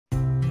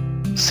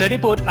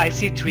Certiport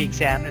IC3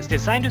 exam is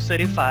designed to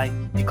certify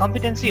the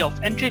competency of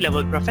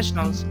entry-level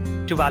professionals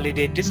to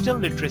validate digital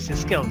literacy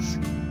skills,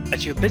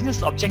 achieve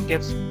business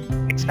objectives,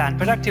 expand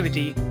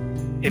productivity,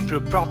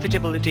 improve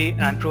profitability,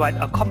 and provide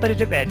a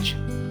competitive edge.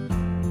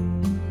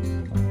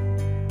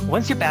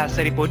 Once you pass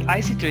Certiport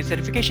IC3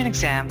 certification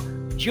exam,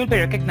 you'll be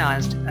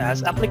recognized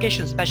as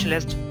Application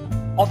Specialist,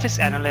 Office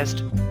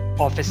Analyst,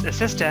 Office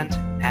Assistant,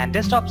 and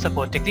Desktop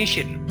Support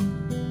Technician.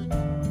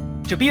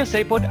 To be a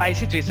Certiport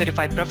IC3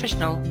 certified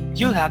professional,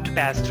 you'll have to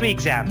pass 3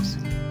 exams: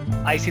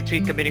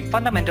 IC3 Computing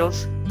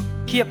Fundamentals,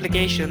 Key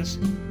Applications,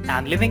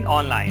 and Living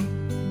Online.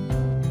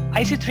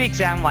 IC3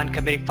 Exam-1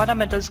 Computing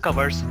Fundamentals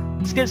covers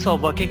skills for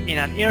working in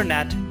an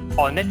internet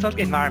or network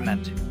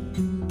environment.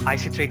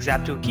 IC3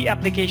 Exam-2 Key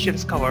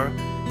Applications cover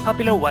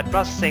popular word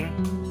processing,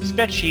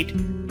 spreadsheet,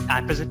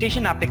 and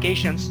presentation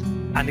applications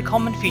and the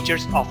common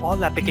features of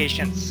all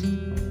applications.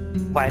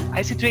 While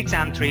IC3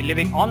 Exam-3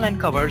 Living Online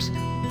covers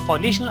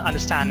foundational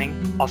understanding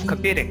of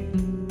computing.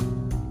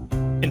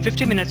 In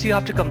 50 minutes, you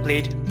have to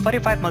complete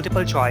 45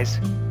 multiple choice,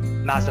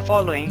 match the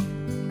following,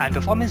 and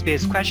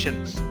performance-based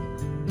questions.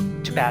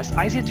 To pass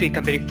IC3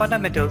 Computing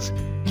Fundamentals,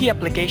 Key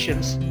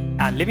Applications,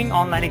 and Living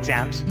Online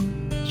exams,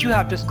 you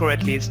have to score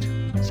at least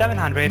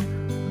 700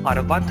 out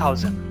of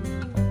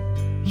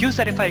 1000.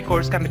 U-Certified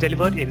course can be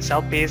delivered in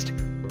self-paced,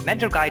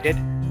 mentor-guided,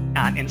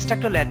 and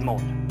instructor-led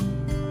mode.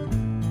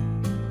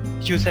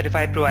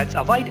 U-Certified provides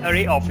a wide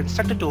array of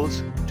instructor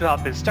tools to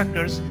help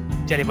instructors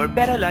deliver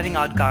better learning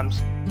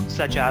outcomes,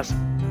 such as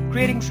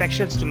creating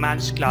sections to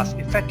manage class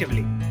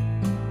effectively,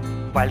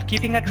 while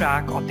keeping a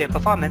track of their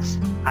performance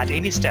at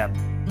any step.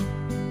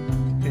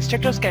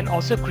 Instructors can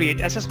also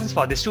create assessments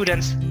for the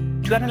students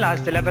to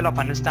analyze the level of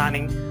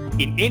understanding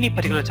in any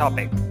particular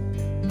topic.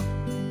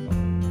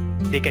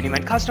 They can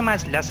even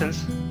customize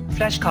lessons,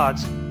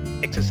 flashcards,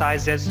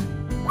 exercises,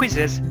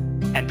 quizzes,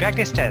 and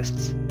practice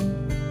tests,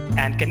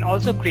 and can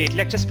also create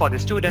lectures for the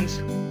students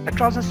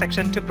across the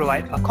section to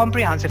provide a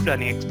comprehensive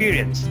learning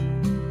experience.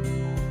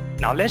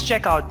 Now let's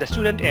check out the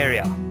student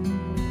area.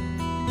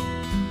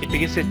 It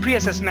begins with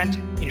pre-assessment,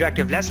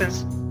 interactive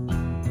lessons,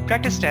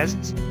 practice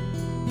tests,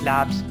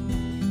 labs,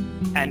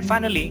 and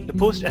finally the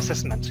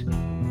post-assessment.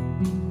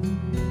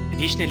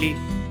 Additionally,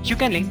 you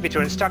can link with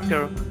your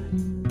instructor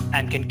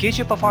and can gauge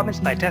your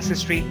performance by test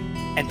history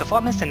and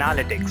performance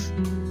analytics.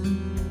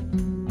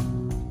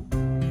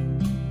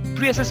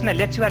 Pre-assessment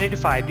lets you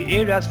identify the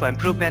areas for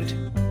improvement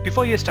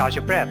before you start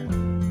your prep.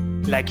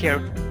 Like here,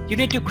 you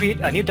need to create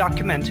a new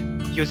document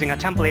using a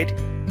template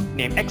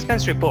named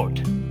Expense Report.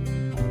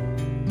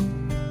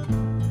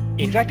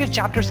 Interactive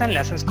chapters and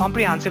lessons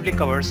comprehensively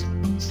covers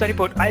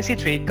Certiport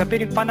IC3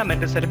 Computing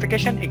Fundamentals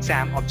Certification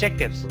Exam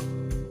objectives.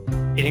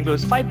 It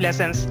includes 5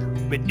 lessons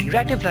with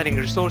interactive learning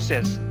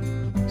resources,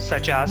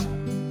 such as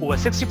over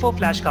 64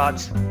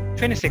 flashcards,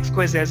 26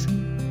 quizzes,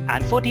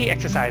 and 40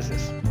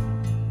 exercises.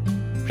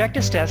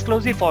 Practice tests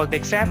closely follow the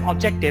exam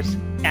objectives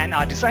and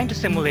are designed to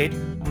simulate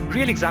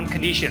real exam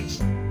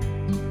conditions.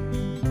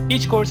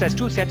 Each course has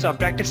 2 sets of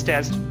practice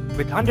tests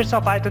with hundreds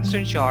of items to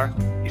ensure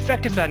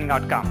effective learning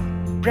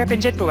outcome. Prep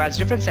Engine provides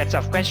different sets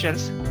of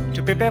questions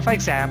to prepare for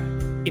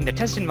exam in the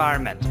test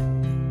environment.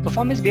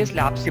 Performance-based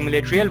labs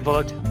simulate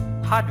real-world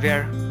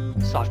hardware,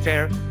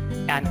 software,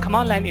 and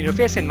command line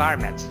interface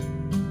environments.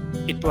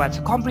 It provides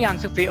a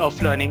comprehensive way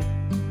of learning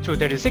through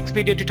 36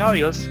 video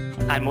tutorials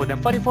and more than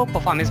 44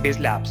 performance-based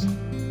labs.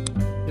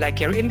 Like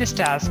here in this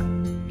task,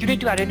 you need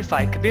to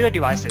identify computer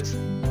devices.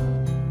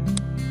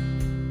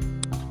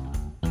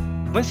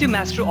 Once you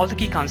master all the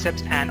key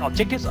concepts and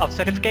objectives of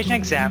certification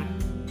exam,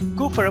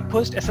 go for a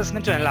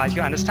post-assessment to analyze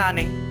your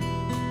understanding.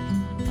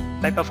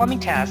 By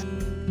performing tasks,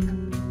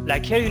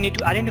 like here you need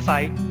to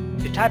identify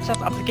the types of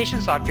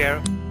application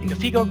software in the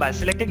figure by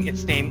selecting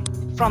its name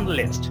from the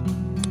list.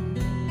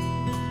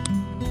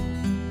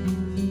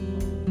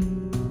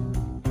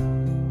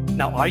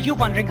 Now, are you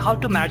wondering how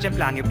to manage and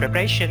plan your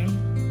preparation?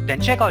 Then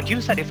check out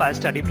U-Certified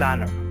Study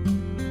Planner.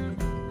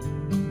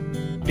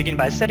 Begin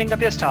by setting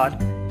up your start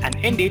and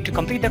end date to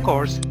complete the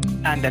course,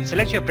 and then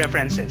select your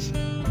preferences.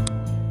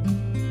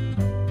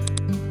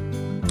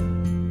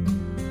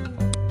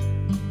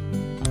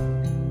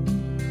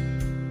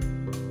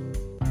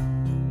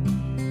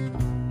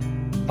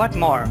 What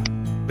more?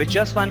 With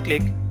just one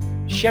click,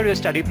 share your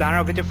study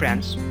planner with your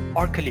friends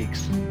or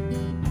colleagues.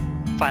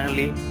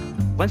 Finally,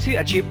 once you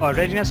achieve a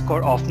readiness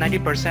score of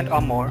 90%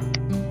 or more,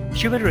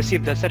 you will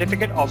receive the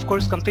Certificate of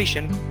Course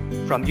Completion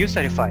from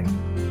U-Certified.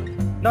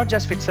 Not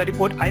just with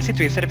Certiport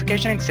IC3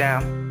 certification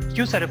exam,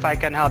 U-Certified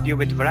can help you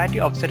with a variety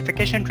of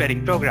certification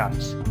training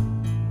programs.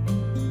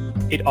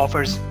 It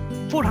offers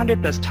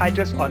 400 plus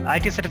titles on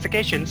IT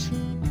certifications,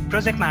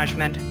 project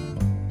management,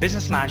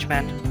 business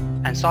management,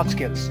 and soft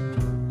skills.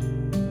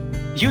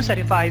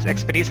 U-Certified's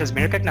expertise has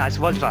been recognized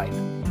worldwide.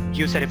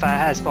 U-Certified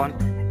has won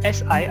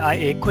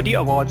SIIA Coady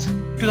Awards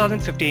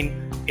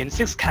 2015 in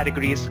 6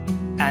 categories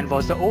and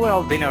was the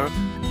overall winner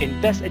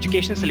in Best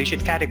Education Solution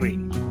category.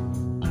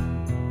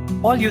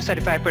 All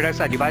U-Certified products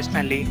are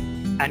device-friendly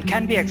and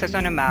can be accessed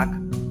on a Mac,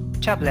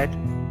 tablet,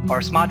 or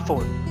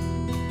smartphone.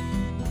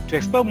 To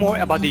explore more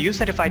about the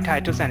U-Certified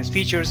titles and its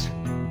features,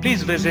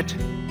 please visit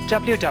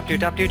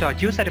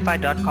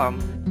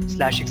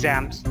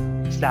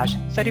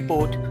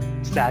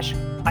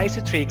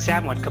www.ucertified.com/exams/Certiport/IC3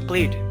 Exam-1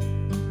 complete.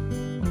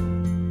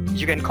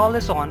 You can call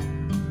us on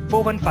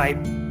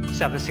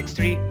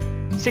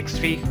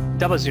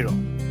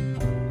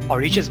 415-763-6300 or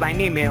reach us by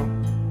email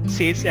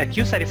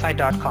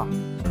sales@ucertified.com.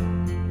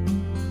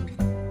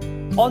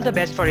 All the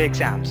best for your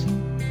exams.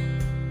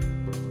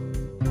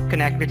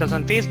 Connect with us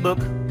on Facebook,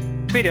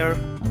 Twitter,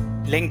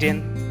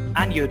 LinkedIn,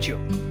 and YouTube.